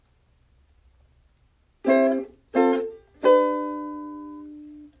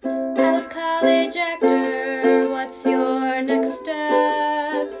college actor, what's your next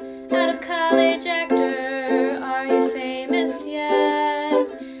step? Out of college actor, are you famous yet?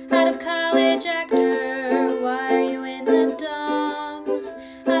 Out of college actor, why are you in the dumps?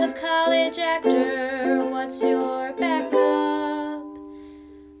 Out of college actor, what's your backup?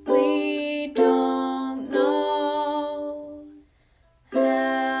 We don't know.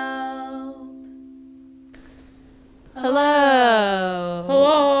 Help. Hello.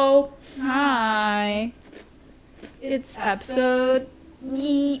 Hello. Hi. It's episode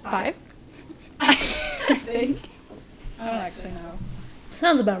 5. I think. I don't actually know.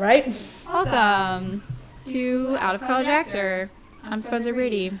 Sounds about right. Welcome to Out of College Actor. I'm Spencer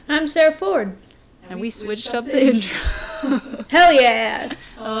Brady. I'm Sarah Ford. And we switched up the intro. Hell yeah.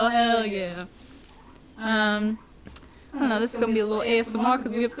 Oh, hell yeah. I don't know, this is going to be a little ASMR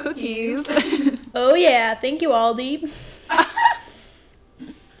because we have cookies. Oh yeah. Thank you, Aldi.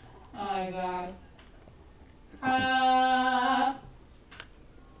 Oh my god.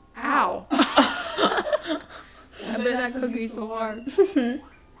 Ow. I bit that cookie so hard.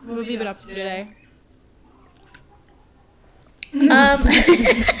 What have you been up to today?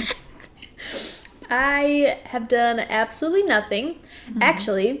 I have done absolutely nothing.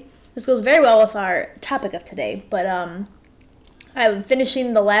 Actually, this goes very well with our topic of today, but I'm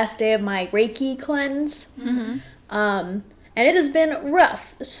finishing the last day of my Reiki cleanse. And it has been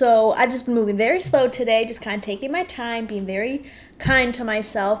rough. So I've just been moving very slow today, just kind of taking my time, being very kind to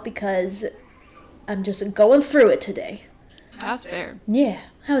myself because I'm just going through it today. That's fair. Yeah.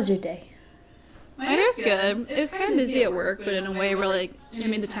 How was your day? Mine was good. It was kind of busy at work, but in a way where, like, it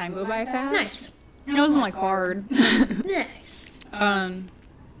made the time go by fast. Nice. It wasn't, like, hard. Nice. I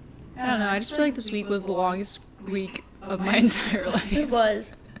don't know. I just feel like this week was the longest week of my entire life. It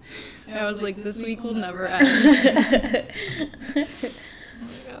was. I was like, this week will never end. Oh my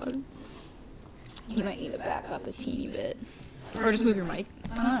god. You might need to back up a teeny bit. Or just move your mic.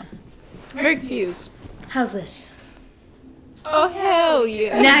 I don't know. I'm very confused. How's this? Oh, hell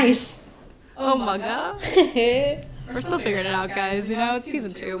yeah. Nice. Oh my god. We're still figuring it out, guys. You know, it's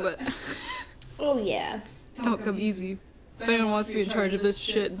season 2, but Oh yeah. don't come easy. If anyone wants to be in charge of this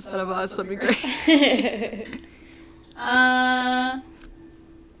shit instead of us, that'd be great. Yeah.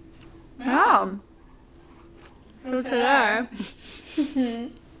 So today,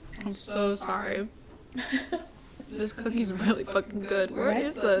 I'm so sorry. This cookie's really fucking good. What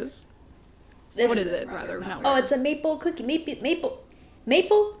is this? What is it, rather? Not Oh, what it's a maple cookie.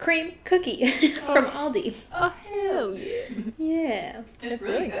 Maple cream cookie from Aldi. Oh, hell yeah. Yeah. It's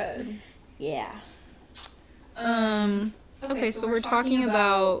really good. Yeah. Okay, so we're talking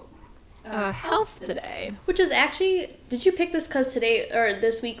about health today. Which is actually, did you pick this because today or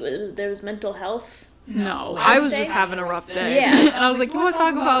this week there was mental health? No, I was just having a rough day. Yeah. And I was like, you want to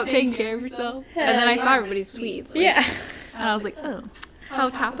talk about taking care of yourself? And then I saw everybody's tweets. Like, Yeah. And I was like, oh, how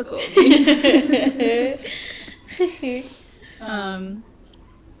topical.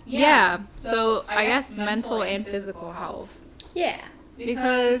 Yeah, so I guess mental and physical health. Yeah.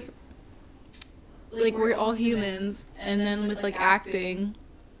 Because, like, we're all humans, and then with, like, acting,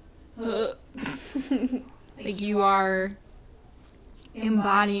 like, you are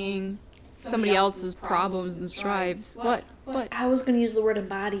embodying somebody else's problems and strives. What? I was gonna use the word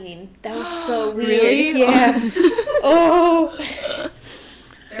embodying. That was so weird. Really? Yeah. Oh.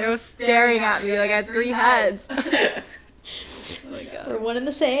 They were staring at me like I had 3 heads. Oh my god. We're one and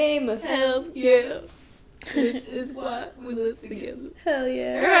the same. Hell yeah. This is why we live together. Hell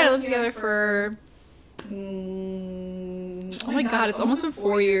yeah. Sarah and I lived together for, oh my god, it's almost been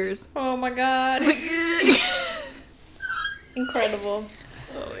 4 years. Oh my god. Incredible.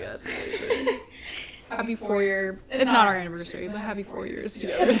 Oh my god, it's amazing. Happy 4-year. It's not our anniversary, but happy 4 years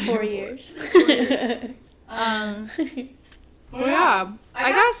together. That's 4 years. Well, yeah,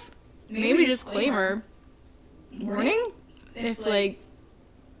 I guess maybe disclaimer. Warning? If, like,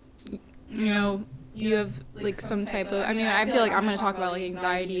 you know, you have, like, some type of, I mean, I feel like I'm going to talk about, like,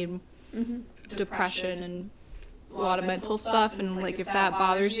 anxiety and depression and a lot of mental stuff, and, like, if that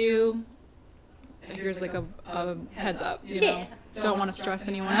bothers you, here's, like, a heads up, you know? Don't want to stress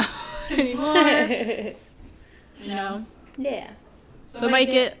anyone out anymore, you know? Yeah. So it might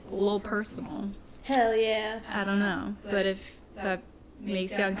get a little personal. Hell yeah. I don't know, but if that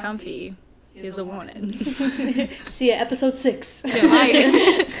makes you uncomfy, here's a warning. See ya, episode 6. Yeah, bye.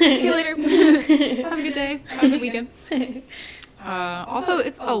 See you later. Have a good day. Have a good weekend. Also,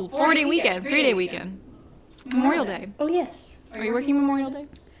 it's a 4-day weekend, 3-day weekend. Memorial Day. Oh, yes. Are you working Memorial Day?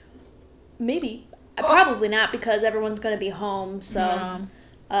 Maybe. Probably not because everyone's going to be home, so.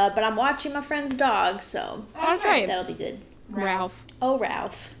 But I'm watching my friend's dog, so. That's right. That'll be good. Ralph. Oh,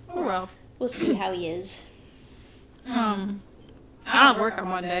 Ralph. Oh, Ralph. We'll see how he is. I don't work on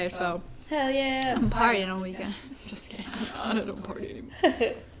Monday, so Hell yeah. I'm partying all weekend. Just kidding. I don't party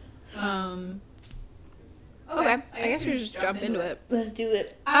anymore. Okay, I guess we should just jump into it. Let's do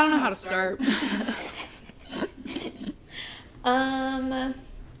it. I don't know how to start. I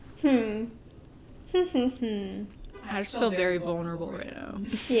just feel very vulnerable right now.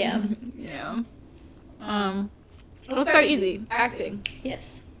 Yeah. Yeah. Let's start easy. Acting.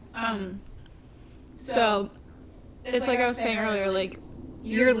 Yes. So it's like I was saying earlier, like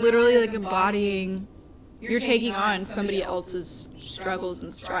you're literally like embodying, you're taking on somebody else's struggles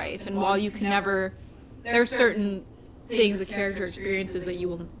and strife, and while you can never, there's certain things, character experiences that you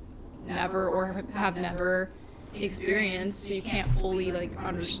will never or have never experienced, so you can't fully like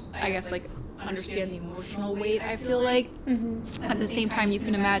understand the emotional weight, I feel like. At the same time, you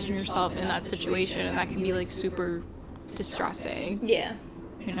can imagine yourself in that situation, and that can be like super distressing. Yeah.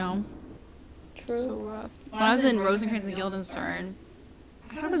 You know? True. So rough. When I was in Rosencrantz and Guildenstern,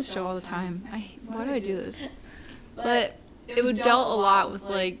 I thought of this show all the time. Why do I do this? But it would dealt a lot with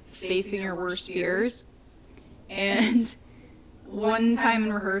like facing your worst fears. And one time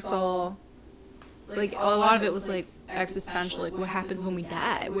in rehearsal, like a lot of it was like existential, like what happens when we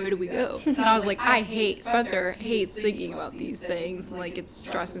die? Where do we go? And I was like, Spencer hates thinking about these things. Like it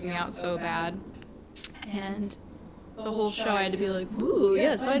stresses me out so bad. And the whole show I had to be like, ooh,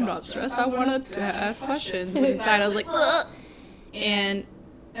 yes, I'm not stressed. I wanted to ask questions. But inside I was like, ugh. And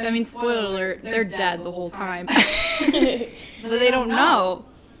I mean, spoiler alert, they're dead the whole time. But they don't know.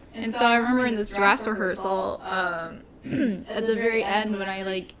 And so I remember in this dress rehearsal, at the very end when I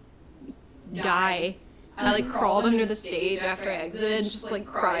like die, I like crawled under the stage after I exited and just like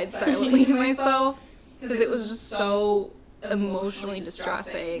cried silently to myself because it was just so emotionally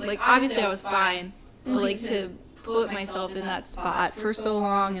distressing. Like obviously I was fine, but like to put myself in that spot for so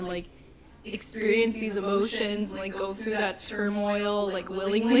long and like experience these emotions and like go through that turmoil like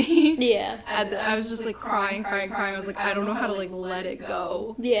willingly. Yeah. I was just like crying. I was like, I don't know how to like let it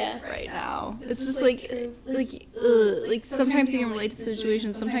go. Yeah. Right now, it's just like sometimes you can relate to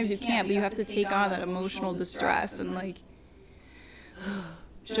situations, sometimes you can't, but you have to take on that emotional distress and like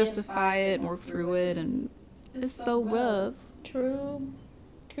justify it and work through it, and it's so rough. True.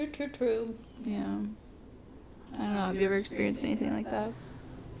 Yeah. I don't know. Have you ever experienced anything like that?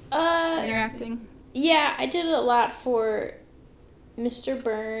 Interacting? Yeah, I did it a lot for Mr.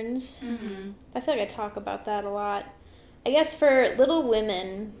 Burns. I feel like I talk about that a lot. I guess for Little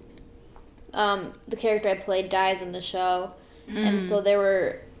Women, the character I played dies in the show. And so there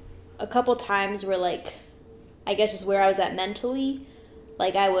were a couple times where, like, I guess just where I was at mentally,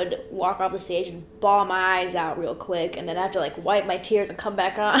 like, I would walk off the stage and bawl my eyes out real quick, and then I have to, like, wipe my tears and come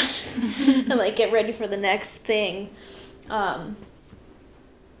back on and, like, get ready for the next thing.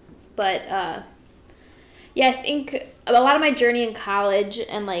 But yeah, I think a lot of my journey in college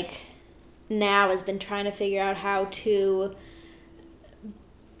and, like, now has been trying to figure out how to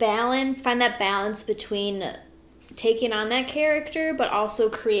find that balance between taking on that character, but also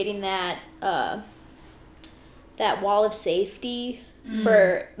creating that that wall of safety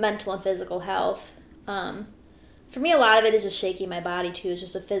for mental and physical health. For me, a lot of it is just shaking my body too. It's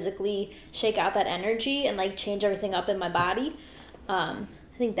just to physically shake out that energy and like change everything up in my body. I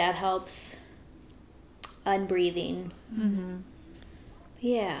think that helps. And breathing.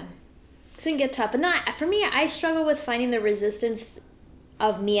 Yeah, it can get tough. But for me, I struggle with finding the resistance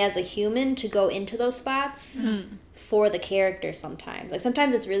of me as a human to go into those spots for the character sometimes. Like,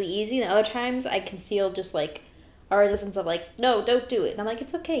 sometimes it's really easy, and other times I can feel just, like, a resistance of, like, no, don't do it. And I'm like,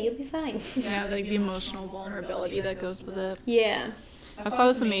 it's okay, you'll be fine. Yeah, like the emotional vulnerability that goes with it. Yeah. I saw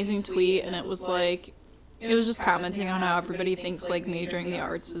this amazing tweet, and it was, like, it was just commenting on how everybody thinks, like, majoring in the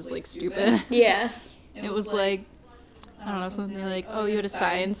arts is, like, stupid. Yeah. It was, like, I don't know, something like, oh, you had a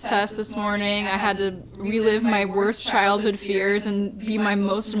science test this morning. I had to relive my worst childhood fears and be my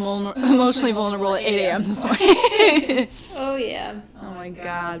most emotionally vulnerable at 8 a.m. this morning. Oh, yeah. Oh, my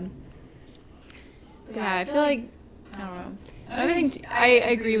God. Yeah, I feel like, I don't know. Another thing, I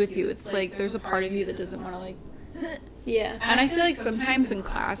agree with you. It's like there's a part of you that doesn't want to, like... Yeah. And I feel like sometimes in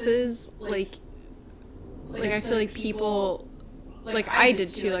classes, like I feel like people... Like, I did,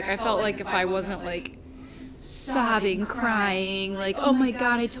 too. Like, I felt like if I wasn't, like... sobbing, crying, like, oh my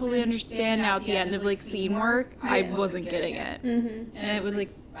God, I totally understand now at the end of, like, scene work, I wasn't getting it. And it would,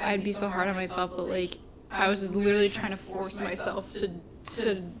 like, I'd be so hard on myself, but, like, I was literally trying to force myself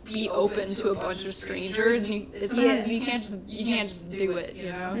to be open to a bunch of strangers, and sometimes you can't just do it,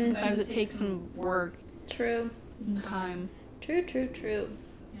 you know? Sometimes it takes some work. True. And time. True.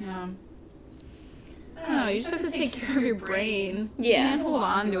 Yeah. I don't know, you just have to take care of your brain. Yeah. You can't hold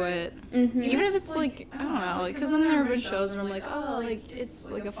on to it. Mm-hmm. Even if it's like, I don't know, because then there have been shows where I'm like, oh, like,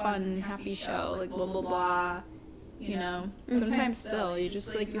 it's like a fun, happy show, like, blah, blah, blah. You know? Sometimes still, you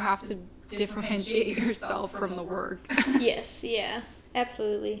just, like, you have to differentiate yourself from the work. Yes, yeah,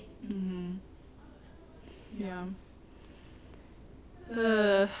 absolutely. Mm-hmm. Yeah.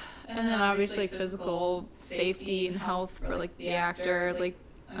 And then obviously like, physical safety and health for like the actor. Like,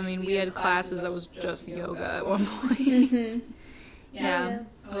 I mean, we had classes that was just yoga at one point. Mm-hmm. Yeah.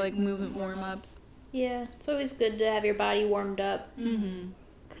 Or like movement warm-ups. Yeah, it's always good to have your body warmed up Mm-hmm.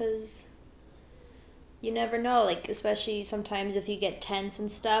 because you never know. Like, especially sometimes if you get tense and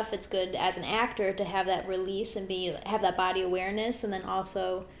stuff, it's good as an actor to have that release and have that body awareness, and then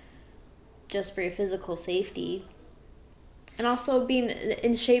also just for your physical safety. And also being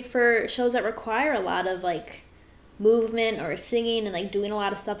in shape for shows that require a lot of, like, movement or singing and, like, doing a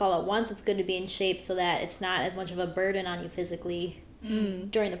lot of stuff all at once. It's good to be in shape so that it's not as much of a burden on you physically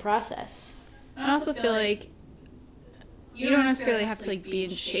during the process. I also feel like you don't necessarily have to, like, be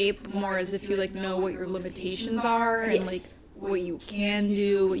in shape more as if you, like, know what your limitations are and, like, what you can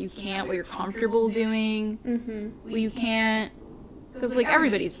do, what you can't, what you're comfortable doing, what you can't. Because, like,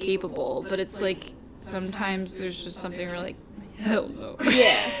 everybody's capable, but it's, like, sometimes there's just something where, like, hell no.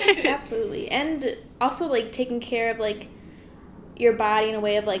 Yeah, absolutely. And also, like, taking care of, like, your body in a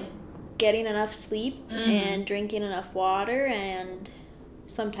way of, like, getting enough sleep and drinking enough water and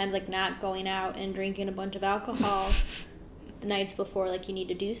sometimes, like, not going out and drinking a bunch of alcohol the nights before, like, you need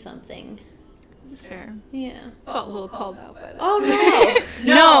to do something. That's fair. Yeah. Felt a little called out by that. Oh,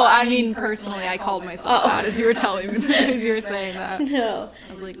 no. No, I mean, personally, I called myself out as you were telling me, as you were saying that. No.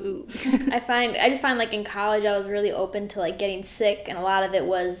 I was like, ooh. I just find, like, in college, I was really open to, like, getting sick, and a lot of it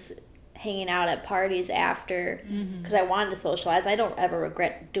was hanging out at parties after, because I wanted to socialize. I don't ever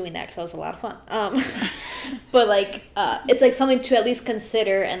regret doing that, because that was a lot of fun. But, like, it's, like, something to at least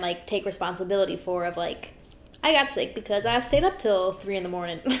consider and, like, take responsibility for of, like, I got sick because I stayed up till 3 a.m.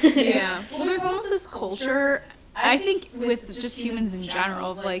 Yeah. Well, there's almost this culture, I think, with just humans in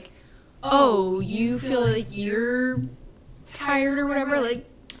general, of like, oh, you feel like you're tired or whatever. Like,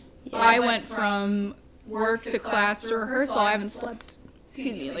 I went from work to class to rehearsal. I haven't slept,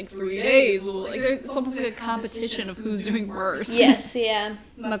 like 3 days. Well, like, it's almost like a competition of who's doing worse. Yes, yeah.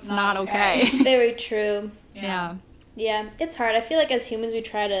 That's not okay. Very true. Yeah. Yeah, it's hard. I feel like as humans we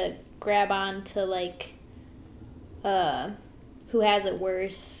try to grab on to, like, who has it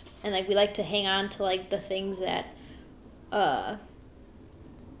worse, and, like, we like to hang on to, like, the things that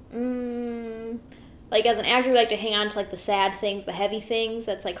like, as an actor we like to hang on to, like, the sad things, the heavy things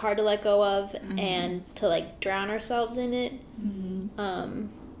that's, like, hard to let go of and to, like, drown ourselves in it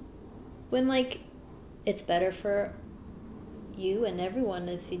when, like, it's better for you and everyone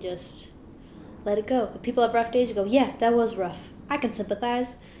if you just let it go. If people have rough days, you go, yeah, that was rough, I can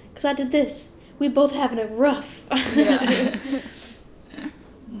sympathize because I did this. We both having it rough. Yeah. Oh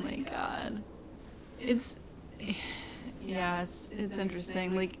my god. It's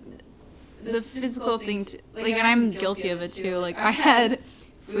interesting. Like, the physical thing, like, and I'm guilty of it too. Like, I had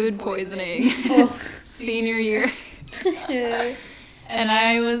food poisoning senior year. And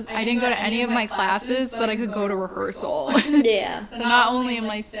I didn't go to any of my classes so that I could go to rehearsal. Yeah. Not only am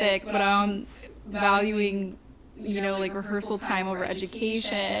I sick, but I'm valuing, you know, like, rehearsal time over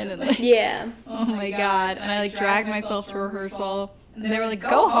education, and, like, Yeah. oh my god. And I, like, dragged myself to rehearsal, and they were like,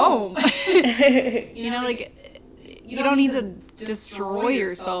 go home. You know, like, you don't need to destroy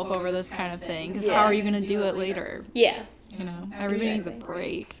yourself over this kind of thing, because how are you going to do it later? Yeah. You know, everybody needs a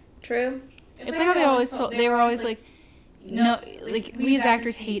break. True. It's like how they were always like, no, like, we as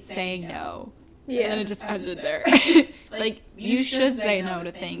actors hate saying no. Yeah. And it just ended there. Like, you should say no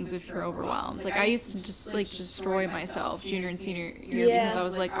to things if you're overwhelmed. Like, I used to just, like, destroy myself junior and senior year because I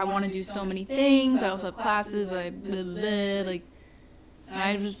was like, I want to do so many things. I also have classes. I blah, blah, like, and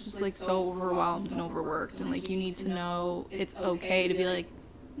I was just, like, so overwhelmed and overworked. And, like, you need to know it's okay to be like,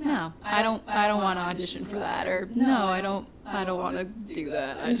 no, I don't want to audition for that, or no, I don't want to do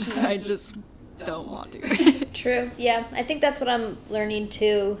that. I just don't want to. True. Yeah. I think that's what I'm learning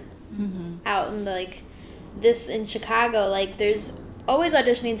too. Out in the, like, this in Chicago, like, there's always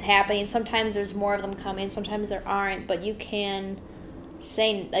auditionings happening. Sometimes there's more of them coming, sometimes there aren't, but you can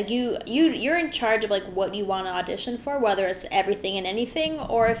say, like, you're in charge of, like, what you want to audition for, whether it's everything and anything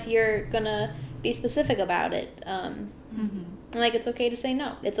or if you're gonna be specific about it. And, like, it's okay to say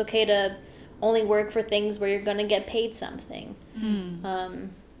no. It's okay to only work for things where you're gonna get paid something.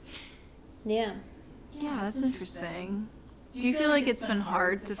 Yeah. Yeah, that's interesting. Do you feel like it's been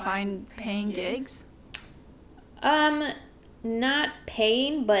hard to find paying gigs? Not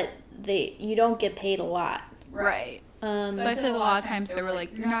paying, but you don't get paid a lot. Right. But I feel like a lot of times they were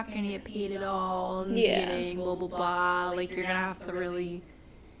like, you're not going to get paid at all in the beginning, blah, blah, blah. Like, you're going to have to really,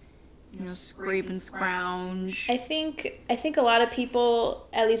 scrape and scrounge. I think a lot of people,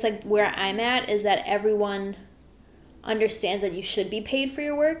 at least like where I'm at, is that everyone understands that you should be paid for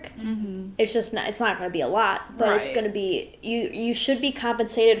your work. Mm-hmm. It's not going to be a lot, but it's going to be, you should be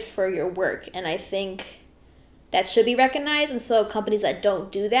compensated for your work. And I think that should be recognized. And so companies that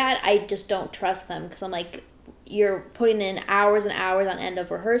don't do that, I just don't trust them, because I'm like, you're putting in hours and hours on end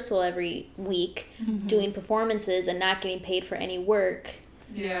of rehearsal every week, doing performances and not getting paid for any work.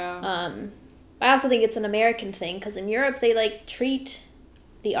 Yeah. I also think it's an American thing, because in Europe they like treat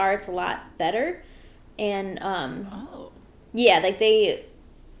the arts a lot better, and yeah, like they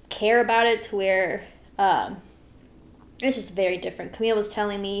care about it to where it's just very different. Camille was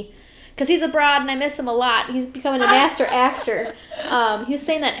telling me, because he's abroad and I miss him a lot. He's becoming a master actor. He was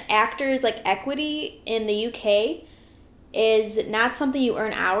saying that actors, like, equity in the UK is not something you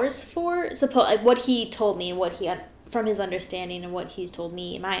earn hours for. Like what he told me and what he, from his understanding and what he's told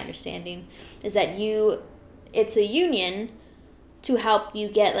me, my understanding, is that it's a union to help you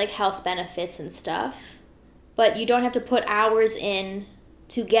get, like, health benefits and stuff. But you don't have to put hours in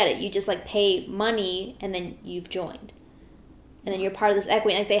to get it. You just, like, pay money and then you've joined. And then you're part of this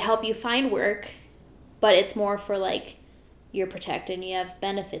equity. Like, they help you find work, but it's more for, like, you're protected and you have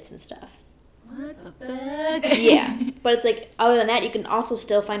benefits and stuff. What the fuck? Yeah. But it's like, other than that, you can also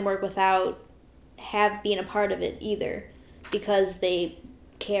still find work without being a part of it either, because they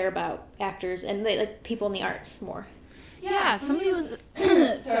care about actors and they like people in the arts more. Yeah, somebody was...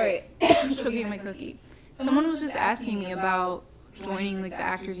 Sorry. Choking my cookie. Someone was just asking me about joining, like, the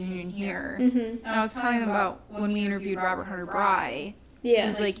actors union here. Mm-hmm. And I was telling them about when we interviewed Robert Hunter Bry. Yeah.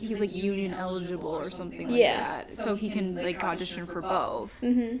 He's like union eligible or something like that. So he can, like, audition for both.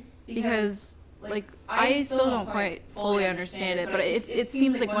 Mm-hmm. Because, like, I still don't quite fully understand it, but it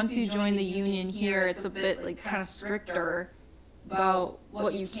seems like once you join the union here, it's a bit, like, kind of stricter about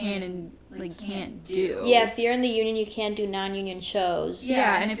what you can and, like, can't do. Yeah, if you're in the union, you can't do non-union shows.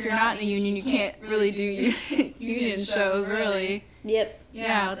 Yeah, and if you're not in the union, you can't really do union shows, really. Yep.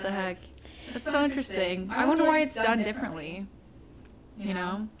 Yeah, what the heck. That's so interesting. I wonder why it's done differently,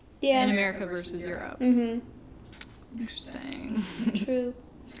 Yeah. In America versus Europe. Mm-hmm. Interesting. True.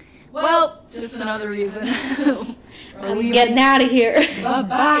 Well, just another reason. I'm getting out of here.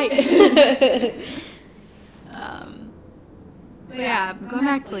 Bye-bye. But yeah, going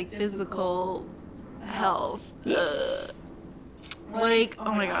back to, like, physical health. Yes. Like,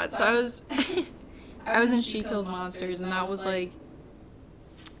 oh my god. So I was in She Kills Monsters, and that was, like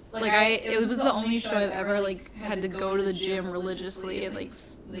it was the only show I've ever, like, had to go to the gym religiously and, like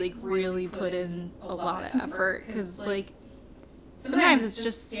really put in a lot of effort, because, like, sometimes it's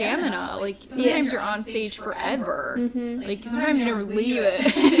just stamina. Like, sometimes you're on stage forever. Mm-hmm. Like, sometimes you never leave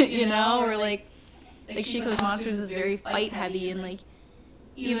it, or, like She Kills Monsters is very fight heavy, and, like,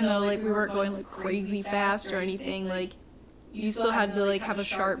 even though, like, we weren't going, like, crazy fast or anything, like, you still had to, like, have a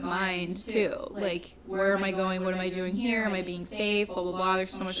sharp mind, too. Like, where am I going? What am I doing here? Am I being safe? Blah, blah, blah.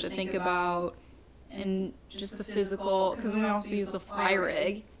 There's so much to think about. And just the physical, because we also use the fly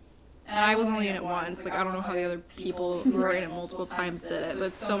rig. And I was only in it once. Like, I don't know how the other people who were in it multiple times did it, but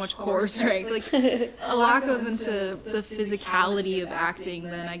it's so much core strength. Like, a lot goes into the physicality of acting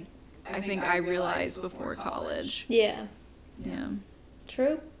than I think I realized before college. Yeah. Yeah.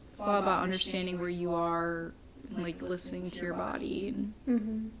 True. It's all about understanding where you are, and, like, listening to your body.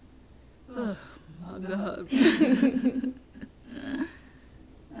 And, oh my god.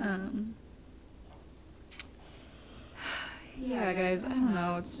 Yeah, guys, I don't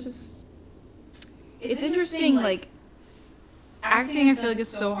know. It's interesting, like, acting, I feel like, is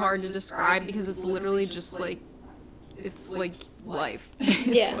so hard to describe because it's literally just, like, it's, like, life.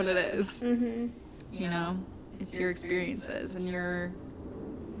 It's what it is. Mm-hmm. It's your experiences and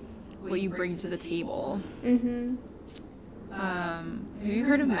what you bring to the table. Mm-hmm. Have you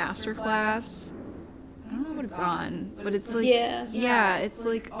heard of Masterclass? I don't know what it's on, but it's like, yeah, it's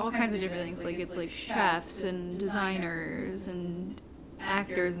like all kinds of different things. Like, it's like chefs and designers and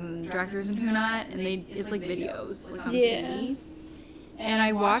actors and directors and who not, and it's like videos, like, on TV. And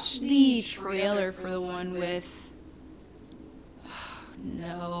I watched the trailer for the one with,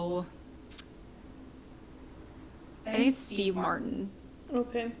 I think it's Steve Martin.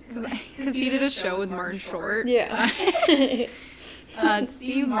 Okay. Because he did a show with Martin Short. Yeah. It's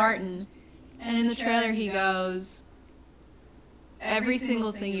Steve Martin. And in the trailer he goes, every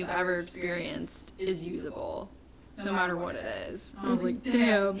single thing you've ever experienced is usable, no matter what it is. I was like,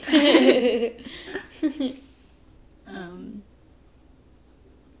 damn.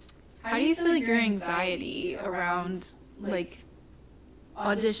 how do you feel like your anxiety around, like,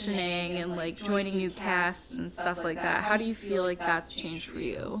 auditioning and, like, joining new casts and stuff like that, how do you feel like that's changed for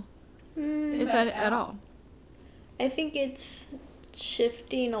you? If at all. I think it's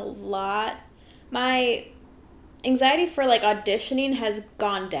shifting a lot. My anxiety for, like, auditioning has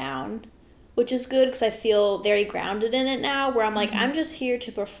gone down, which is good because I feel very grounded in it now, where I'm like, I'm just here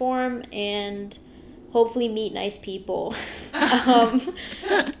to perform and hopefully meet nice people.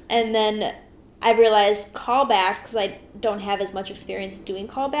 And then I realized callbacks, because I don't have as much experience doing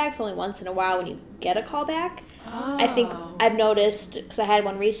callbacks, only once in a while when you get a callback. I think I've noticed, because I had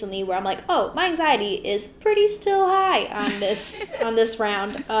one recently where I'm like, oh, my anxiety is pretty still high on this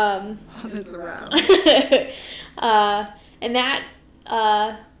round. On this round. And that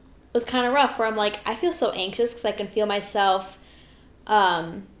was kind of rough, where I'm like, I feel so anxious because I can feel myself.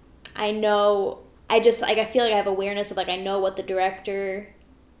 I feel like I have awareness of, like, I know what the director,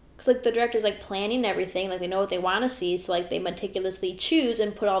 because, like, the director's, like, planning everything, like, they know what they want to see, so, like, they meticulously choose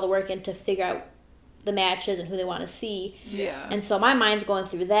and put all the work in to figure out the matches and who they want to see. Yeah. And so my mind's going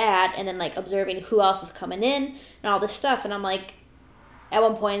through that, and then, like, observing who else is coming in and all this stuff, and I'm like, at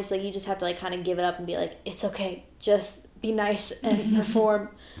one point, it's like, you just have to, like, kind of give it up and be like, it's okay, just be nice and perform.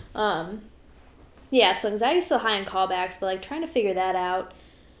 Yeah, so anxiety's still high in callbacks, but, like, trying to figure that out.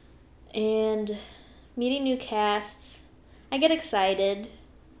 And meeting new casts, I get excited.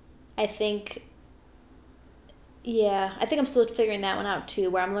 I think I'm still figuring that one out, too,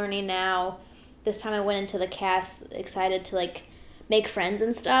 where I'm learning now. This time I went into the cast excited to, like, make friends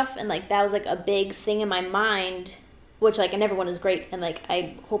and stuff, and, like, that was, like, a big thing in my mind, which, like, and everyone is great, and, like,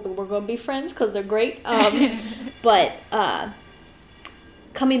 I hope we're going to be friends because they're great. But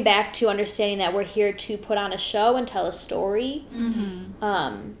coming back to understanding that we're here to put on a show and tell a story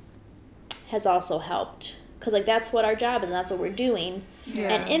has also helped, because, like, that's what our job is, and that's what we're doing.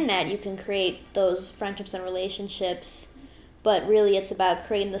 Yeah. And in that, you can create those friendships and relationships, but really it's about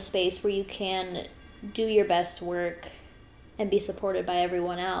creating the space where you can do your best work and be supported by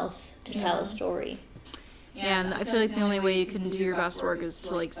everyone else to tell a story. And I feel like the only way you can do your best work is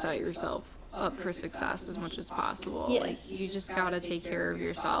to, like, set yourself up for success as much as possible. Yes. Like, you just gotta take care of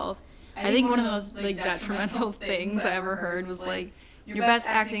yourself. I think one of the most, like, detrimental things I ever heard was, like, your best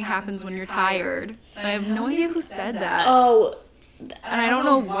acting happens when you're tired. And I have no idea who said that. Oh. And I don't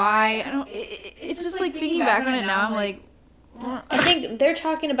know why. It's just, like, thinking back on it now, I'm like, I think they're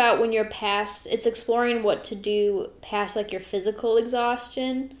talking about when you're past, it's exploring what to do past, like, your physical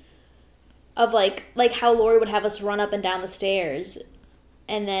exhaustion of, like how Lori would have us run up and down the stairs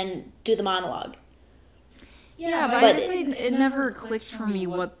and then do the monologue. Yeah, but I guess it never clicked for me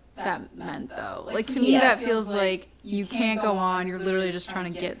what that meant, though. Like, to me, that feels like you can't go on, you're literally just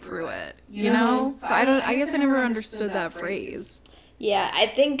trying to get through it, you know? So I guess I never understood that phrase. Yeah, I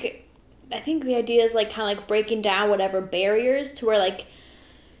think the idea is, like, kind of, like, breaking down whatever barriers to where, like,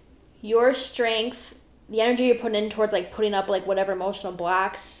 your strength, the energy you're putting in towards, like, putting up, like, whatever emotional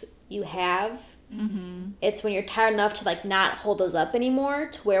blocks you have, it's when you're tired enough to, like, not hold those up anymore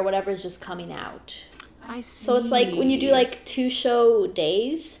to where whatever is just coming out. I see. So it's, like, when you do, like, 2 show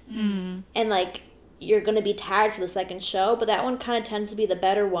days, and, like, you're going to be tired for the second show, but that one kind of tends to be the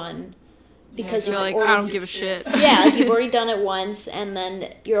better one. Because you're like, I don't give a shit. Yeah, like, you've already done it once, and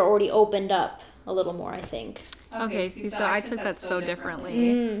then you're already opened up a little more, I think. Okay, see, so I took that so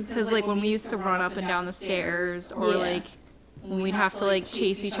differently. Because, like, when we used to run up and down the stairs, or, like, when we'd have to, like,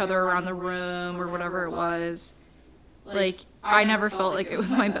 chase each other around the room, or whatever it was, like, I never felt like it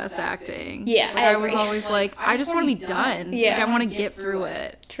was my best acting. Yeah, like, I was always like, I just want to be done. Yeah. Like, I want to get through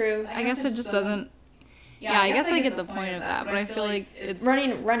it. True. I guess it just doesn't... Yeah, I guess I get the point of that, but I feel like it's...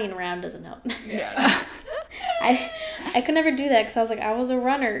 Running around doesn't help. Yeah. I could never do that because I was like, I was a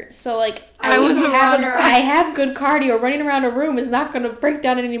runner. So, like, I was a runner. I have good cardio. Running around a room is not going to break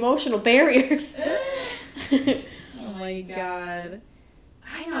down any emotional barriers. Oh my god.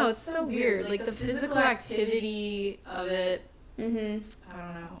 I know, it's so weird. Like, the physical activity of it, I don't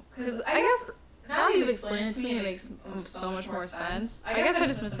know. Because I guess, now that you've explained it to me, it makes so much more sense. I guess I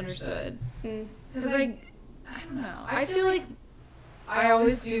just misunderstood. Because, I don't know. I feel like I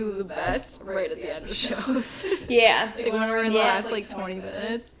always do the best right at the end of shows. Yeah. Like, when we're in the last, like, 20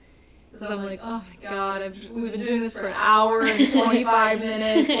 minutes. Because I'm like, oh my god, we've been doing this for an hour and 25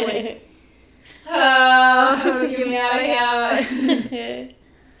 minutes. Like, get me out of here.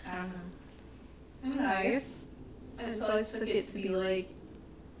 I don't know. I guess I just always took it to be like,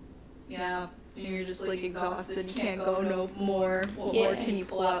 yeah, you're just, like, exhausted. You can't go no more. What more can you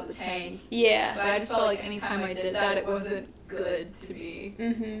pull out the tank? Yeah. But I just felt like anytime I did that, it wasn't good to be,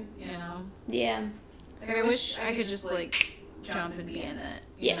 you know? Yeah. Like, I wish I could just, like, jump and be in it.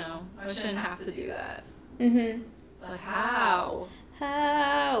 Yeah. You know? I shouldn't have to do that. Mm-hmm. But how?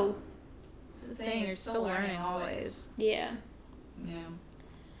 How? It's the thing. You're still learning always. Yeah. Yeah.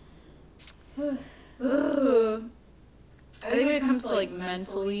 Ooh. I think when it comes to, like,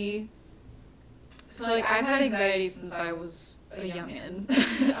 mentally... So, like, I've had anxiety since I was a youngin'.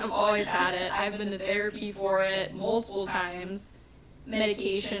 I've always had it. I've been to therapy for it multiple times.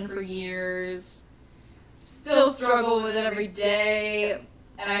 Medication for years. Still struggle with it every day.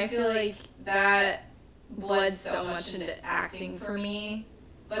 And I feel like that bled so much into acting for me.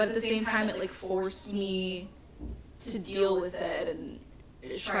 But at the same time, it, like, forced me to deal with it and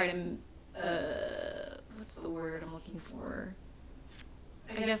try to... what's the word I'm looking for?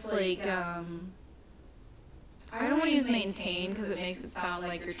 I guess, like, I don't want to use maintain because it makes it sound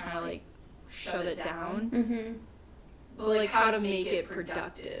like you're trying to, like, shut it down. Mm-hmm. But, like, how to make it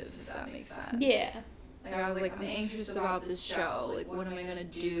productive, if that makes sense. Yeah. Like, I was like, I'm anxious about this show. Like, what am I going to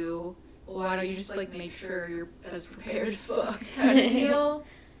do? Well, why don't you just, like, make sure you're as prepared as fuck kind of deal?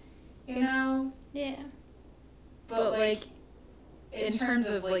 You know? Yeah. But, like, in terms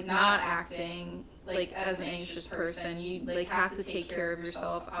of, like, not acting... like, as an anxious person, you, like, have to take care of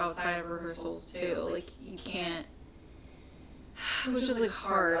yourself outside of rehearsals, too. Like, you can't... Which is, like,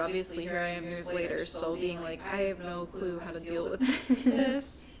 hard. Obviously, here I am years later, still being like, I have no clue how to deal with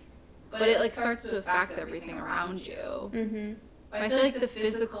this. But it, like, starts to affect everything around you. Mm-hmm. But I feel like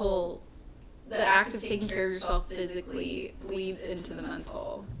the act of taking care of yourself physically bleeds into the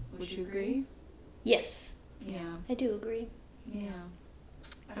mental. Would you agree? Yes. Yeah. I do agree. Yeah.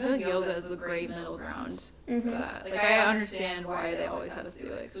 I feel like yoga is the great middle ground Mm-hmm. for that. Like, I understand why they always had us do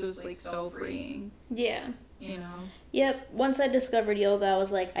it, because it was, like, so freeing, Yeah. you know? Yep. Once I discovered yoga, I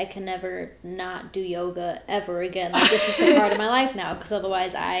was like, I can never not do yoga ever again. Like, it's just a part of my life now, because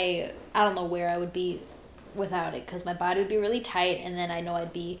otherwise I don't know where I would be without it, because my body would be really tight, and then I know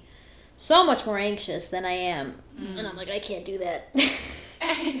I'd be so much more anxious than I am. And I'm like, I can't do that.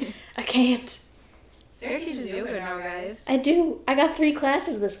 I can't. Sarah teaches yoga now, guys. I do. I got 3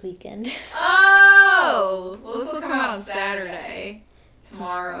 classes this weekend. Oh! Well, this will come out on Saturday.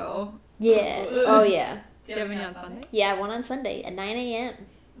 Tomorrow. Yeah. Oh, yeah. Do you have any on Sunday? Yeah, one on Sunday at 9 a.m.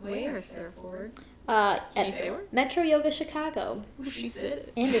 Where, Sarah Ford? At Can you say where? Metro Yoga Chicago. Who she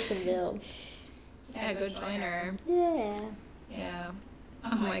said? Andersonville. Yeah, go join her. Yeah. Yeah.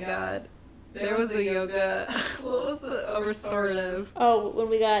 Oh my god. There was a yoga... What was a restorative? Oh, when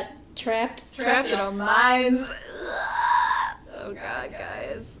we got trapped? Trapped in our minds. Oh god,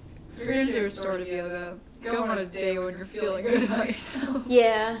 guys. If you're gonna do restorative yoga, go on a day when you're feeling good about yourself.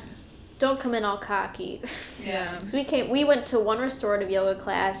 Yeah. Don't come in all cocky. Yeah. So we went to one restorative yoga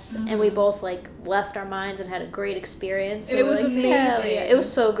class, and we both, like, left our minds and had a great experience. It was like, amazing. "Hell yeah." It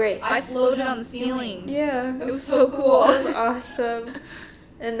was so great. I floated on the ceiling. Yeah. It was so cool. It was awesome.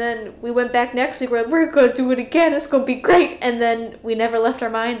 And then we went back next week. We're like, we're going to do it again. It's going to be great. And then we never left our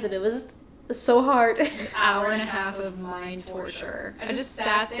minds, and it was so hard. An hour and a half of mind torture. I just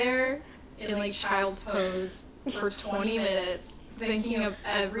sat there in, like, child's pose for 20 minutes thinking of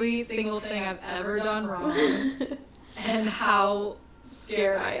every single thing I've ever done wrong and how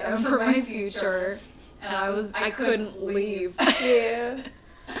scared I am for my future. And I couldn't leave. Yeah.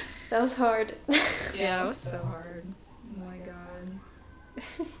 That was hard. Yeah, it was so hard. Oh my god.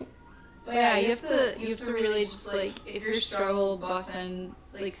 But yeah, you have to really just, like, if you're struggle busting,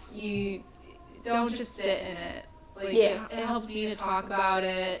 like, you don't just sit in it. Like, Yeah. it helps you to talk about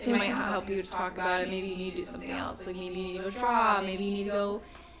it. It might not help you to talk about it. Maybe you need to do something else. Like, maybe you need to go draw. Maybe you need to go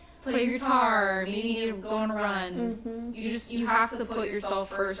play your guitar. Maybe you need to go on a run. You have to put yourself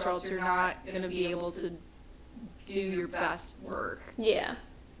first, or else you're not going to be able to do your best work. Yeah.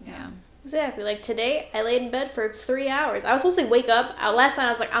 Yeah. Exactly. Like, today, I laid in bed for 3 hours. I was supposed to wake up. Last night, I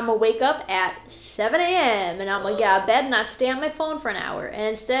was like, I'm going to wake up at 7 a.m. And I'm going to get out of bed and not stay on my phone for an hour. And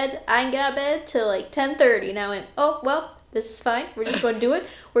instead, I didn't get out of bed till, like, 10:30. And I went, oh, well, this is fine. We're just going to do it.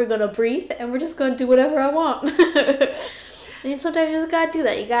 We're going to breathe. And we're just going to do whatever I want. I mean, sometimes you just got to do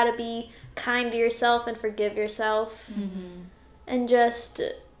that. You got to be kind to yourself and forgive yourself. Mm-hmm. And just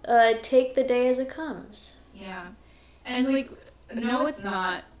take the day as it comes. Yeah. And, like, no, it's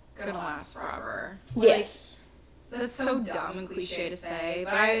not gonna last forever. Yes. That's so dumb and cliche to say,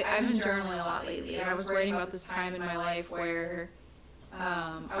 but I've been journaling a lot lately, and I was writing about this time in my life where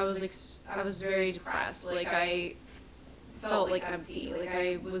I was very depressed. Like, I felt like empty. Like,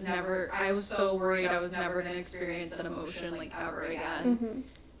 I was so worried I was never gonna experience an emotion, like, ever again. Mm-hmm.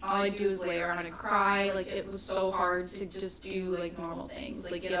 All I do is lay around and cry. Like, it was so hard to just do, like, normal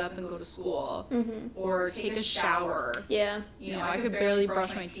things, like get up and go to school, or take a shower. Yeah. You know, I could barely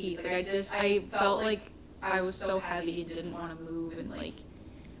brush my teeth. Like, I felt like I was so heavy and didn't want to move, and like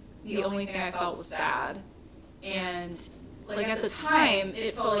the only thing I felt was sad. And like at the time,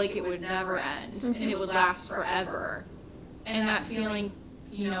 it felt like it would never end and it would last forever. And that feeling,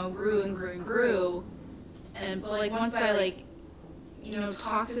 grew and grew and grew. But like once I like,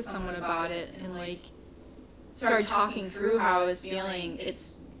 talked to someone about it and like started talking through how I was feeling,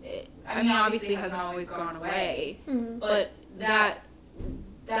 obviously it hasn't always gone away, but that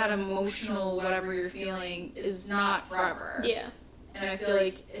emotional whatever you're feeling is not forever. Yeah. And I feel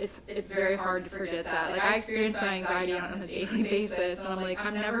like it's very hard to forget that. Like I experience my anxiety on a daily basis, and I'm like,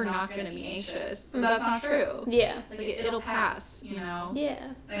 I'm never not going to be anxious. But that's not true. Yeah. Like it'll pass, Yeah.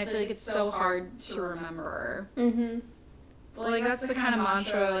 And I feel like it's so hard to remember. Mm-hmm. But like that's the kind of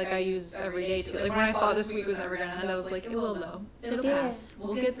mantra like I use every day too. Like when I thought this week was never gonna end, I was like, it will though. It'll pass.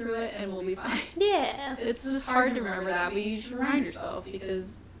 We'll get through it and we'll be fine. Yeah. It's just hard to remember that, but you should remind yourself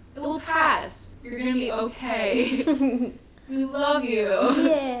because it will pass. You're gonna be okay. We love you.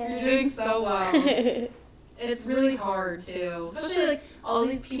 Yeah. You're doing so well. It's really hard too, especially like all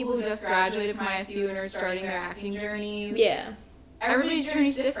these people who just graduated from ISU and are starting their acting journeys. Yeah. Everybody's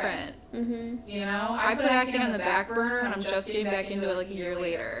journey's different. Mm-hmm. I put acting on the back burner and I'm just getting back into it like a year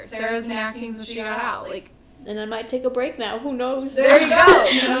later. Sarah's been acting since she got out. Like, and I might take a break now. Who knows? There you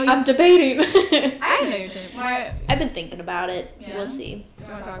go. I'm debating. I didn't know you did. I've been thinking about it. Yeah. We'll see. Do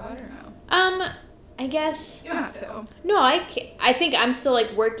you want to talk about it or no? I guess. You don't have to. No, I think I'm still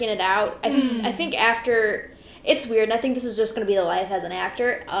like working it out. I think after. It's weird, and I think this is just going to be the life as an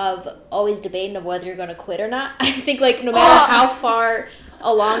actor of always debating of whether you're going to quit or not. I think, like, no matter how far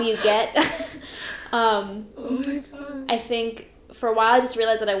along you get, Oh my God. I think for a while I just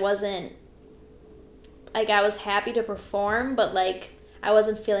realized that I wasn't, like, I was happy to perform, but, like, I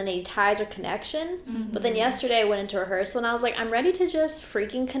wasn't feeling any ties or connection. Mm-hmm. But then yesterday I went into rehearsal, and I was like, I'm ready to just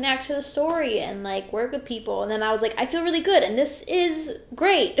freaking connect to the story and, like, work with people. And then I was like, I feel really good, and this is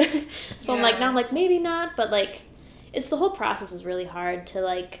great. So I'm like, now I'm like, maybe not, but, like, it's the whole process is really hard to,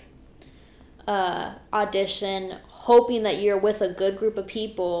 like, audition, hoping that you're with a good group of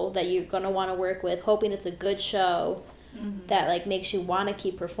people that you're going to want to work with, hoping it's a good show that, like, makes you want to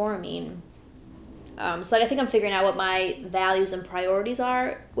keep performing. So like, I think I'm figuring out what my values and priorities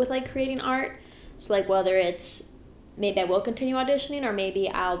are with, like, creating art. So, like, whether it's maybe I will continue auditioning or maybe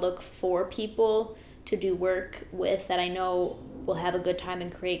I'll look for people to do work with that I know will have a good time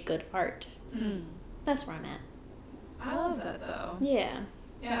and create good art. That's where I'm at. I love that though. Yeah.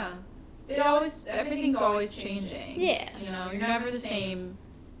 Yeah. Everything's always changing. Yeah. You're never the same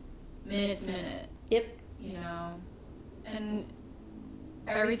minute to minute. Yep. And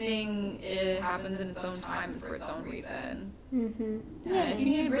everything happens in its own time and for its own reason. Yeah. If you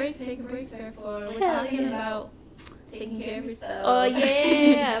need a break, take a break, Sarah Flora. We're Hell talking yeah. about taking care of yourself. Oh,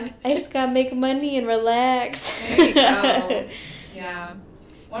 yeah. I just gotta make money and relax. There you go. Yeah.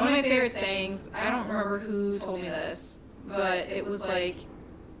 One of my favorite sayings, I don't remember who told me this, but it was like,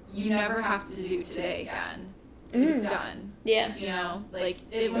 you never have to do today again. It's done. Yeah. Like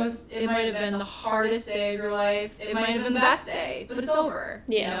it might have been the hardest day of your life. It might have been the best day, but it's over.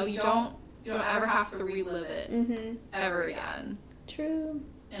 Yeah. You don't ever have to relive it ever again. True.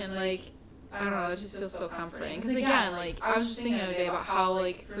 And like, I don't know, it just feels so comforting. Because again, like, I was just thinking the other day about how,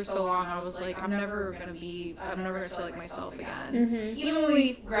 like, for so long I was like, I'm never gonna feel like myself again. Even when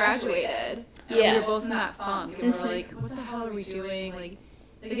we graduated, and we were both in that funk, and we're like, what the hell are we doing? Like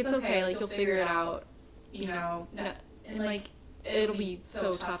it's okay, like, you'll figure it out, and like, it'll be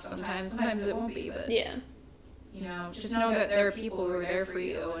so tough sometimes. Sometimes it won't be, but just know that there are people who are there for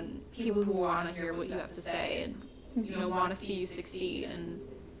you, and people who want to hear what you have to say, and want to see you succeed, and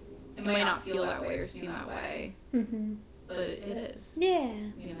it might not feel that way or seem that way, but it is. Yeah.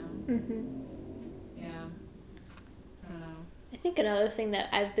 Yeah. I don't know. I think another thing that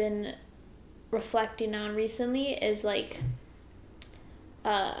I've been reflecting on recently is, like,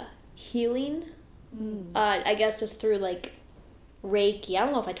 healing. I guess just through, like, Reiki. I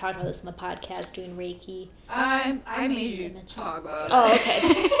don't know if I talked about this in the podcast, doing Reiki. I made you talk about it. Oh,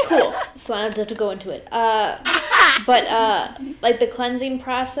 okay. Cool. So I don't have to go into it. But like, the cleansing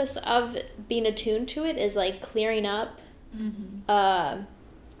process of being attuned to it is, like, clearing up.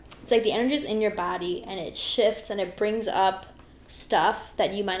 It's like the energy's in your body, and it shifts, and it brings up stuff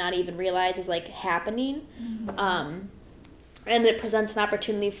that you might not even realize is, like, happening. And it presents an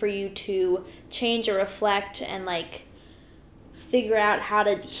opportunity for you to change or reflect and, like, figure out how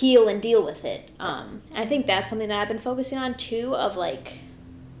to heal and deal with it. And I think that's something that I've been focusing on too, of, like,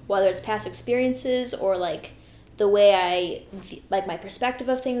 whether it's past experiences or, like, the way like, my perspective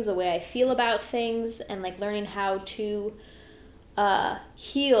of things, the way I feel about things, and, like, learning how to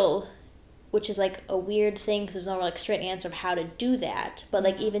heal which is like a weird thing because there's no like straight answer of how to do that. But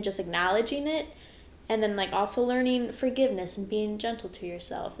like even just acknowledging it, and then like also learning forgiveness and being gentle to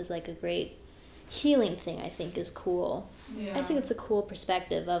yourself is like a great healing thing. I think is cool. Yeah. I just think it's a cool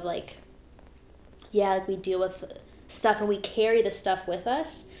perspective of like, yeah, like we deal with stuff and we carry the stuff with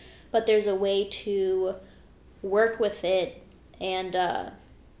us, but there's a way to work with it and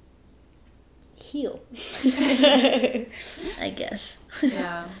heal. I guess.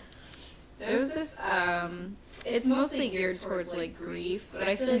 Yeah. There's this, it's mostly geared towards, like, grief, but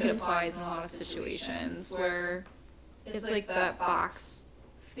I feel like it applies in a lot of situations where it's like that box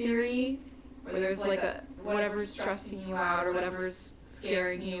theory, where there's, like, whatever's stressing you out or whatever's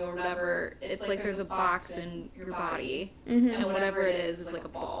scaring you or whatever, it's like there's a box in your body, and whatever it is like a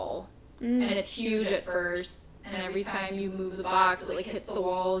ball, and it's huge at first, and every time you move the box, it, like, hits the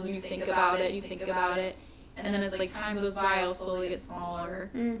walls, and you think about it, and then as, like, time goes by, it'll slowly get smaller.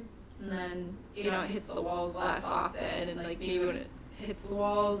 And then, you know, it hits the walls less often, and, like, maybe when it hits the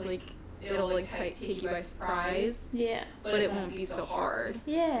walls, like, it'll, like, take you by surprise. Yeah. But it won't be so hard.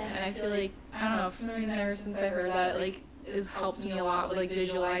 Yeah. And I feel like, I don't know, for some reason, ever since I heard that, like, it's helped me a lot with, like,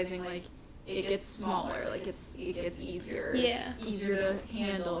 visualizing, like, it gets smaller, like, it gets easier. Yeah. It's easier to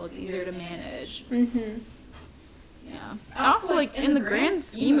handle, it's easier to manage. Mm-hmm. Yeah. And also, like, in the grand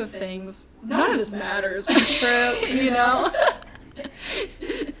scheme of things, none of this matters. True. You know?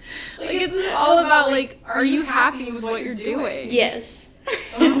 Like, it's just all about, like, are you happy with what you're doing? Yes.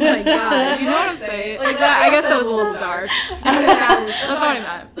 Oh my god. You know what I'm saying? Like, that, I guess that was a little dark. That's what I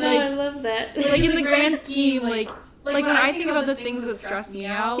meant. No, I Like, love that. like, in the grand scheme, like when I think about the things that stress me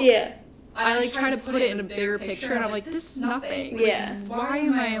out, Yeah. I, like, try to put it in a bigger picture, and I'm like, this is nothing. Like, Yeah. why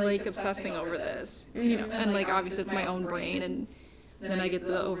am I, like, obsessing over this? You know, and, like, obviously it's my own brain, and then I get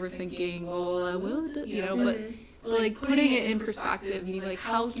the overthinking, well, I will, you know, but, like, putting it in perspective, being like,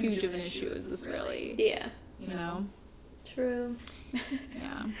 how huge of an issue is this really? Yeah. You know? True.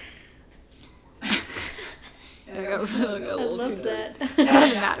 Yeah. I got a I little too love that. It doesn't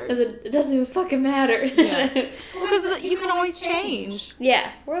matter. It doesn't even fucking matter. Yeah. Because you can always change.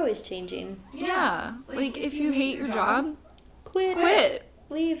 Yeah, we're always changing. Yeah. Like, if you hate your job, Quit. quit.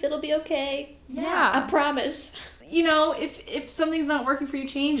 Leave. It'll be okay. I Yeah. promise. You know, if something's not working for you,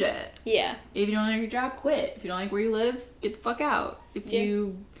 change it. Yeah. If you don't like your job, quit. If you don't like where you live, get the fuck out. If Yeah.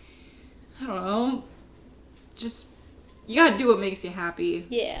 you, I don't know, just, you gotta do what makes you happy.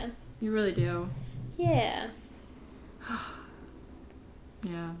 Yeah. You really do. Yeah.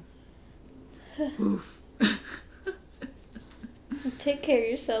 Yeah. Oof. Take care of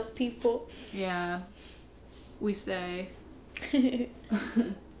yourself, people. Yeah. We say.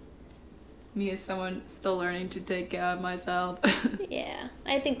 Me as someone still learning to take care of myself. Yeah.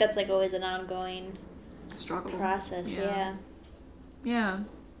 I think that's like always an ongoing Struggle. process. Yeah. Yeah.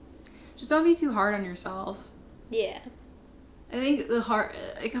 Just don't be too hard on yourself. Yeah. I think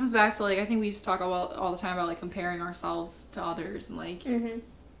it comes back to, like, I think we used to talk about all the time about, like, comparing ourselves to others, and, like,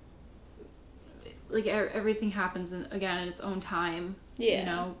 like, everything happens in its own time. Yeah. You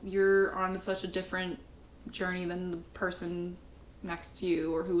know, you're on such a different journey than the person next to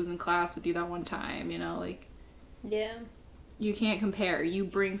you or who was in class with you that one time, you know, like, Yeah. you can't compare. You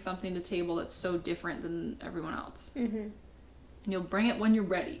bring something to the table that's so different than everyone else. And you'll bring it when you're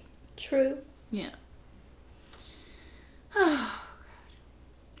ready. True. Yeah. Oh,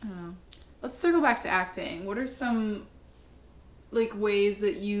 God. I don't know. Let's circle back to acting. What are some, like, ways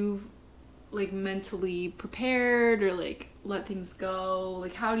that you've, like, mentally prepared or, like, let things go?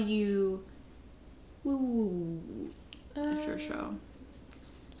 Like, how do you... Woo. After a show.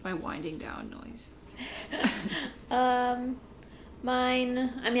 It's my winding down noise.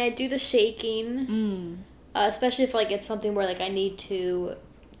 Mine, I mean, I do the shaking, especially if, like, it's something where, like, I need to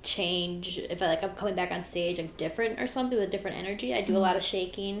change, if I'm coming back on stage, like, different or something with a different energy, I do a lot of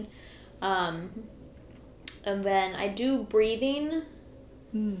shaking, and then I do breathing.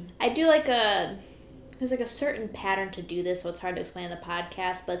 I do, like, there's, like, a certain pattern to do this, so it's hard to explain in the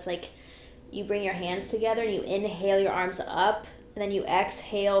podcast, but it's, like, you bring your hands together and you inhale your arms up, and then you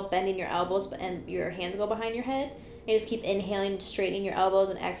exhale, bending your elbows, and your hands go behind your head. You just keep inhaling, straightening your elbows,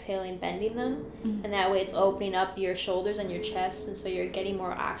 and exhaling, bending them. And that way it's opening up your shoulders and your chest, and so you're getting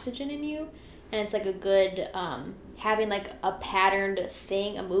more oxygen in you. And it's like a good, having like a patterned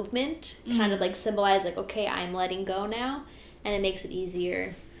thing, a movement, kind of like symbolize like, okay, I'm letting go now. And it makes it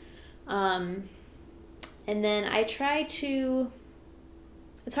easier. And then I try to,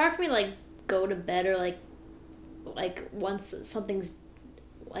 it's hard for me to like go to bed or like once something's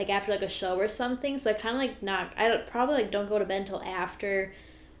like after like a show or something, so I kind of like don't go to bed until after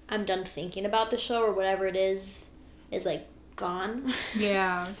I'm done thinking about the show or whatever it is like gone.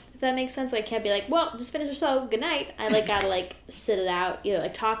 Yeah. If that makes sense. I can't be like, well, just finish your show, good night. I like gotta like sit it out, either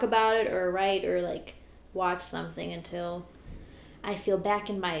like talk about it or write or like watch something until I feel back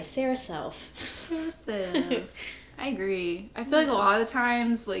in my Sarah self. Listen, I agree. I feel like a lot of the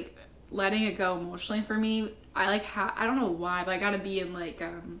times, like, letting it go emotionally for me, I like I don't know why, but I gotta be in like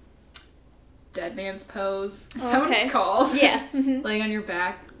dead man's pose. Is that what it's called? Yeah. Laying on your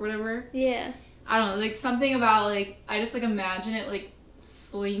back, whatever. Yeah. I don't know, like something about like I just like imagine it like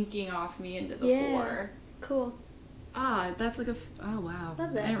slinking off me into the floor. Cool. That's like oh wow.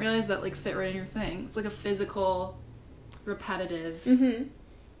 Love that. I didn't realize that like fit right in your thing. It's like a physical, repetitive. Mm-hmm.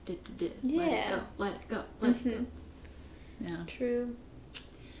 Yeah. Let it go. Let it go. Yeah. True.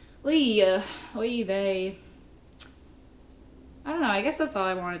 They. I don't know. I guess that's all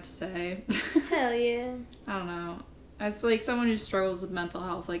I wanted to say. Hell yeah. I don't know. As like someone who struggles with mental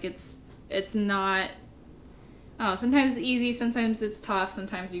health, like it's not. Oh, sometimes it's easy, sometimes it's tough.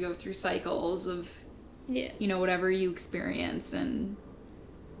 Sometimes you go through cycles of, whatever you experience, and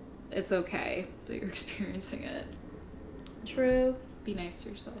it's okay that you're experiencing it. True. Be nice to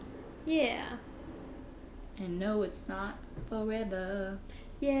yourself. Yeah. And no, it's not forever.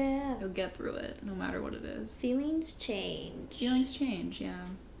 Yeah. You'll get through it, no matter what it is. Feelings change. Feelings change, yeah.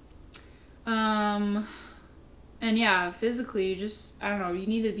 And yeah, physically, you just, I don't know, you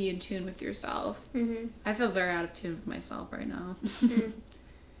need to be in tune with yourself. Mm-hmm. I feel very out of tune with myself right now. I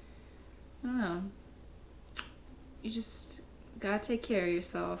don't know. You just gotta take care of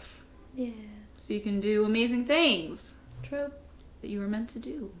yourself. Yeah. So you can do amazing things. True. That you were meant to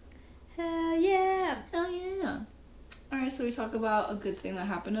do. Hell yeah. Hell yeah. Alright, so we talk about a good thing that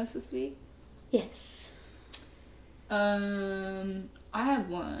happened to us this week? Yes. I have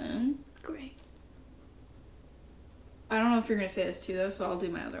one. Great. I don't know if you're going to say this too, though, so I'll do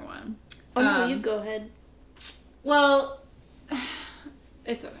my other one. Oh, no, you go ahead. Well,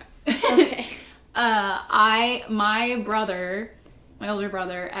 it's okay. Okay. My brother, my older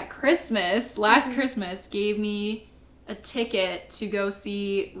brother, at Christmas, last Christmas, gave me a ticket to go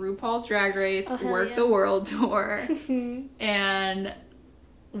see RuPaul's Drag Race Work the World Tour. And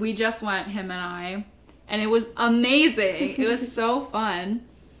we just went, him and I, and it was amazing. It was so fun.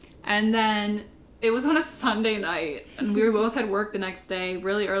 And then it was on a Sunday night, and we both had work the next day,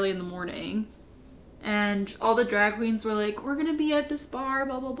 really early in the morning. And all the drag queens were like, we're gonna be at this bar,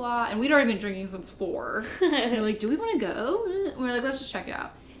 blah, blah, blah. And we'd already been drinking since 4. And we're like, do we want to go? And we're like, let's just check it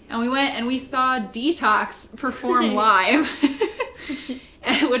out. And we went and we saw Detox perform live,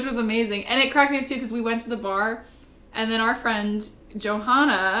 which was amazing. And it cracked me up too, because we went to the bar, and then our friend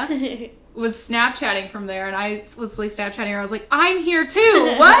Johanna was Snapchatting from there, and I was like Snapchatting her. I was like, I'm here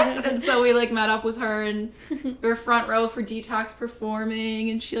too. What? And so we like met up with her, and we were front row for Detox performing,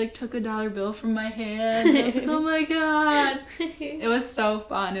 and she like took a dollar bill from my hand. And I was like, oh my god, it was so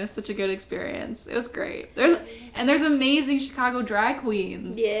fun. It was such a good experience. It was great. There's amazing Chicago drag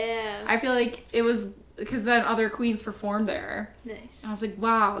queens. Yeah. I feel like it was because then other queens performed there. Nice. And I was like,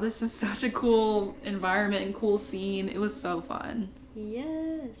 wow, this is such a cool environment and cool scene. It was so fun.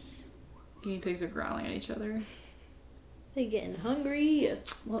 Yes. Guinea pigs are growling at each other. They getting hungry.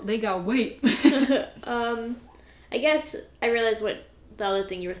 Well, they got weight. I guess I realized what the other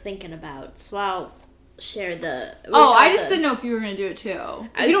thing you were thinking about, so I'll share the... I just didn't know if you were going to do it too.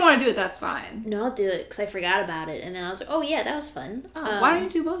 If you don't want to do it, that's fine. No, I'll do it because I forgot about it, and then I was like, oh yeah, that was fun. Why don't you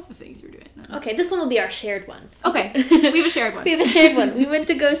do both the things you were doing? No. Okay, this one will be our shared one. Okay, we have a shared one. We have a shared one. We went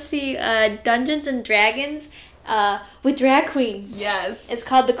to go see Dungeons and Dragons with drag queens. Yes. It's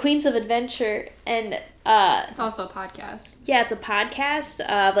called The Queens of Adventure, and it's also a podcast. Yeah, it's a podcast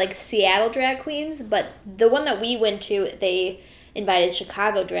of like Seattle drag queens, but the one that we went to, they invited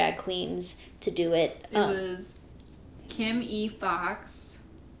Chicago drag queens to do it. It was Kim E. Fox,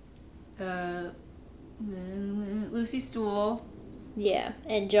 Lucy Stool. Yeah,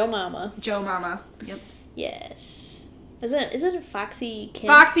 and Joe Mama. Joe Mama. Yep. Yes. Is it Foxy Kim?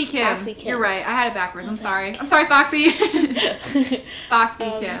 Foxy Kim. Foxy Kim. You're right. I had it backwards. I'm sorry. I'm sorry, Foxy. Foxy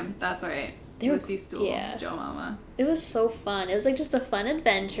Kim. That's right. Lucy Stool. Yeah. Joe Mama. It was so fun. It was like just a fun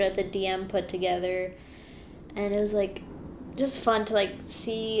adventure that the DM put together. And it was like just fun to like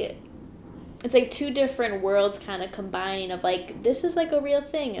see. It's like 2 different worlds kind of combining of like, this is like a real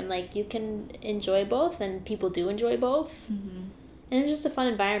thing. And like you can enjoy both, and people do enjoy both. Mm-hmm. And it's just a fun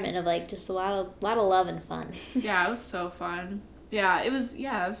environment of like just a lot of love and fun. Yeah, it was so fun. Yeah, it was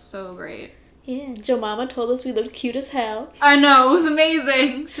so great. Yeah, Joe Mama told us we looked cute as hell. I know, it was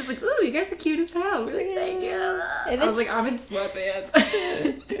amazing. She's like, ooh, you guys are cute as hell. We're like, thank you. And I was like, I'm in sweatpants.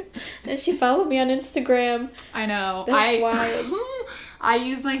 And she followed me on Instagram. I know. That's wild. I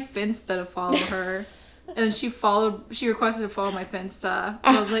used my Finsta to follow her. And she requested to follow my Finsta. So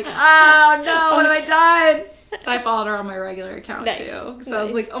I was like, oh no, what have I done? So I followed her on my regular account too. So I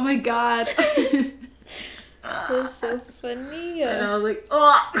was like, oh my god. That was so funny. And I was like,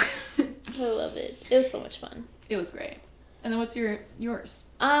 oh. I love it. It was so much fun. It was great. And then what's yours?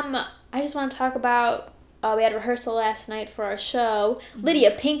 I just want to talk about, we had rehearsal last night for our show,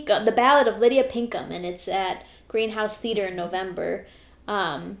 Lydia Pinkham, the Ballad of Lydia Pinkham, and it's at Greenhouse Theater in November.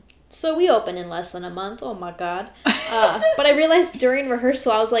 So we open in less than a month. Oh my god. But I realized during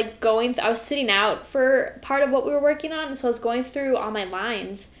rehearsal, I was like I was sitting out for part of what we were working on, and so I was going through all my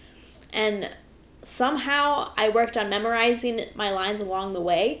lines, and somehow I worked on memorizing my lines along the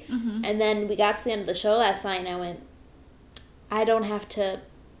way, and then we got to the end of the show last night, and I went, I don't have to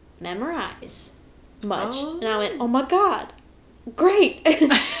memorize much. Oh. And I went, oh my god, great.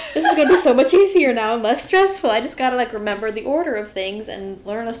 This is going to be so much easier now and less stressful. I just got to like remember the order of things and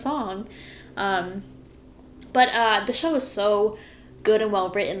learn a song. But the show was so good and well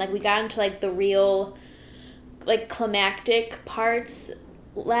written. Like we got into like the real like climactic parts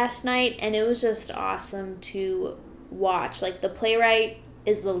last night, and it was just awesome to watch. Like the playwright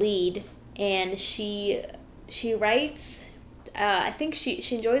is the lead, and she writes, I think she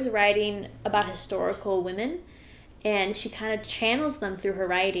enjoys writing about historical women, and she kind of channels them through her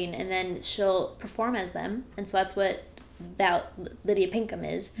writing, and then she'll perform as them, and so that's what Lydia Pinkham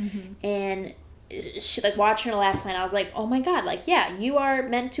is. And she, like, watching her last night, I was like, oh my god, like, yeah, you are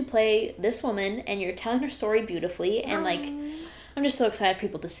meant to play this woman, and you're telling her story beautifully, and like, I'm just so excited for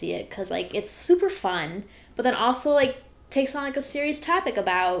people to see it, because like it's super fun, but then also like takes on like a serious topic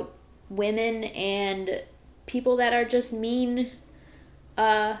about women and people that are just mean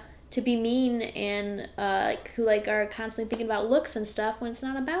to be mean, and who like are constantly thinking about looks and stuff when it's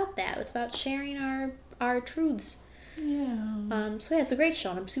not about that. It's about sharing our truths. Yeah. So yeah, it's a great show,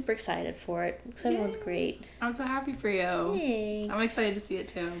 and I'm super excited for it because everyone's great. I'm so happy for you. Thanks. I'm excited to see it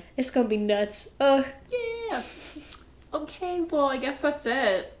too. It's gonna be nuts. Ugh. Yeah. Okay, well, I guess that's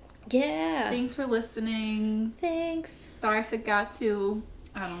it. Yeah. Thanks for listening. Thanks. Sorry I forgot to,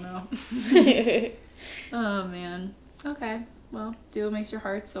 I don't know. Oh, man. Okay. Well, do what makes your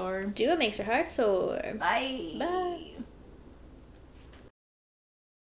heart soar. Do what makes your heart soar. Bye. Bye.